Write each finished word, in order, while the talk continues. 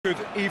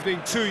Good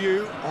evening to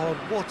you on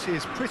what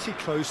is pretty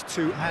close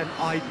to an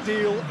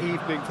ideal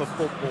evening for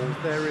football.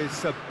 There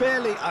is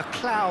barely a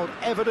cloud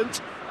evident.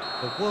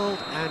 The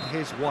world and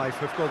his wife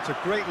have gone to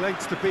great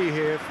lengths to be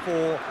here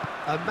for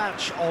a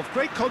match of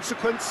great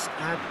consequence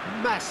and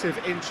massive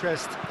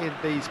interest in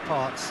these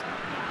parts.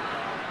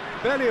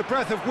 Barely a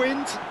breath of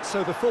wind,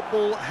 so the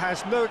football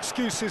has no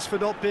excuses for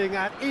not being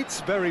at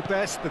its very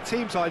best. The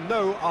teams I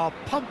know are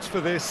pumped for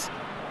this.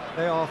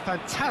 They are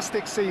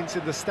fantastic scenes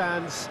in the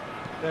stands.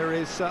 There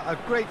is a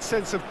great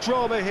sense of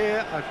drama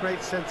here, a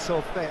great sense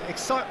of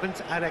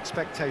excitement and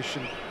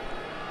expectation.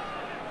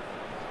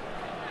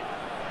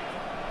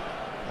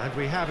 And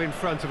we have in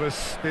front of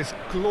us this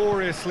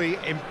gloriously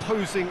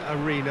imposing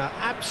arena,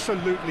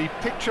 absolutely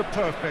picture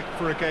perfect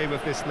for a game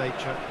of this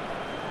nature.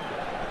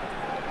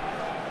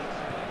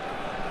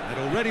 And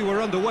already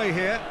we're underway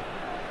here.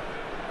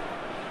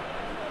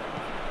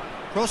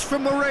 Cross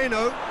from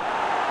Moreno.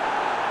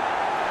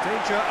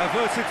 Danger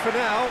averted for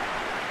now.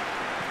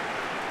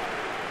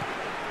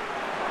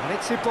 And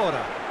it's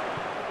Iborra.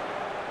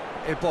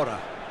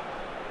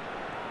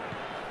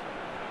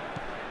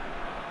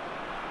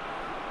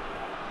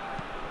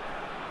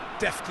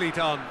 Deftly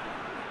done.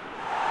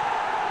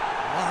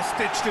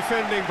 Last-ditch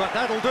defending, but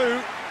that'll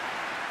do.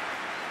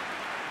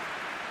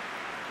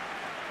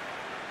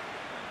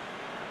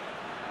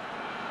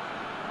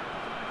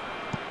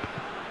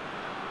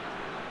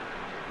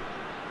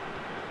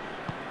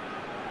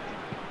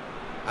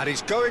 And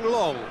he's going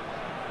long.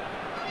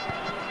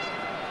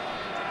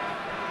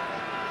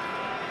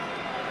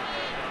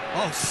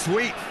 Oh,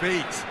 sweet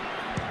feet.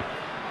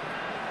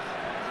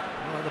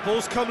 Well, the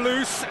ball's come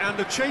loose and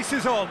the chase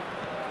is on.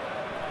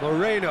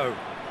 Moreno.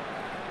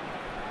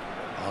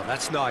 Oh,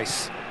 that's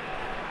nice.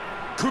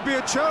 Could be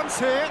a chance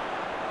here.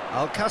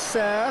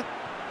 Alcacer.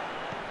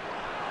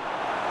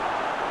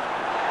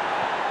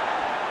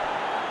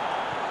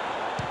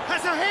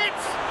 Has a hit!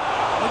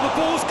 And the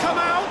ball's come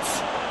out.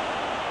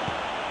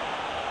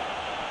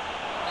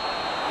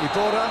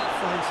 Iborra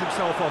finds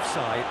himself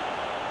offside.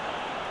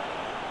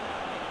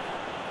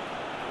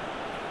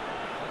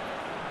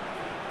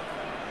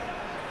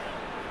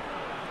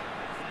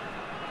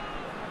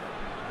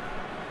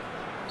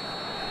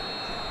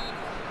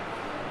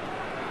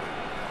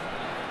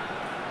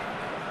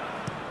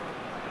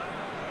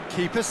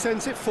 Keeper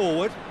sends it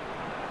forward.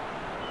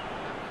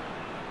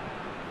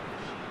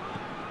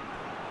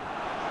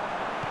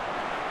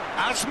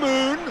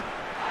 Azmoun.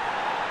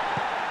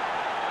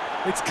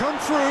 It's come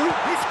through.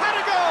 He's had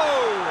a go!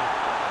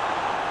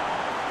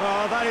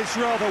 Oh, that is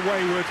rather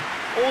wayward.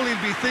 All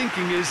he'll be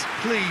thinking is,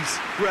 please,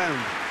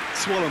 ground,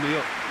 swallow me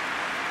up.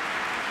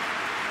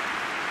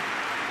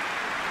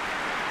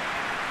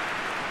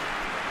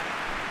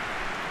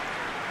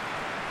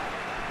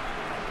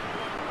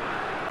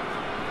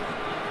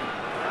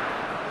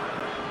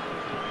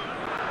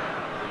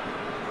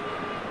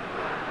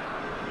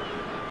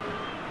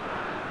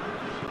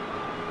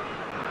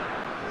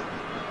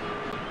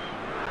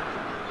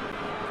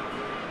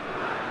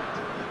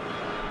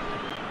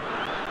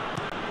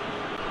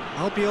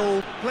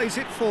 Albiol plays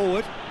it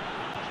forward.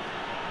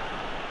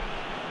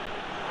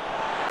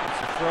 It's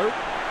a throw.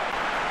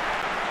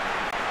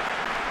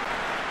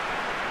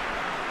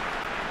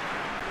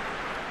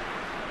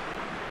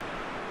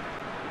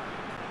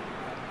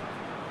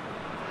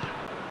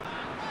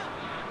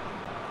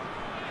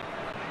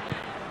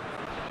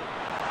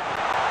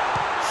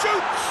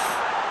 Shoots!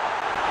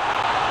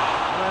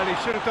 Well, he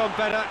should have done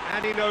better,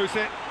 and he knows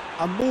it.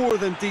 A more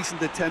than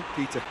decent attempt,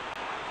 Peter.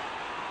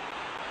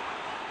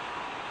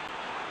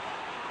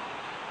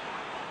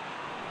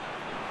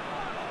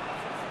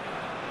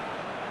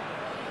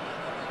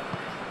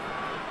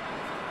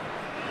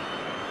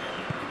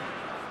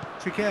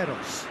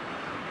 Trigueros.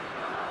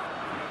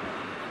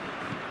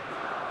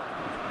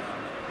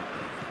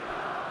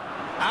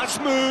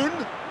 Azmoun.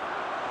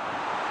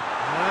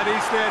 And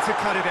he's there to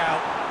cut it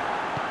out.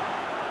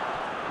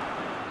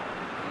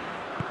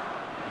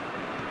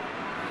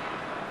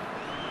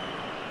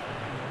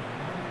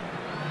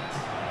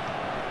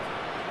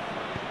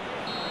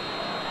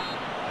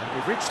 And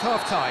we've reached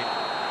half-time.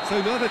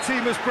 So neither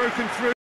team has broken through.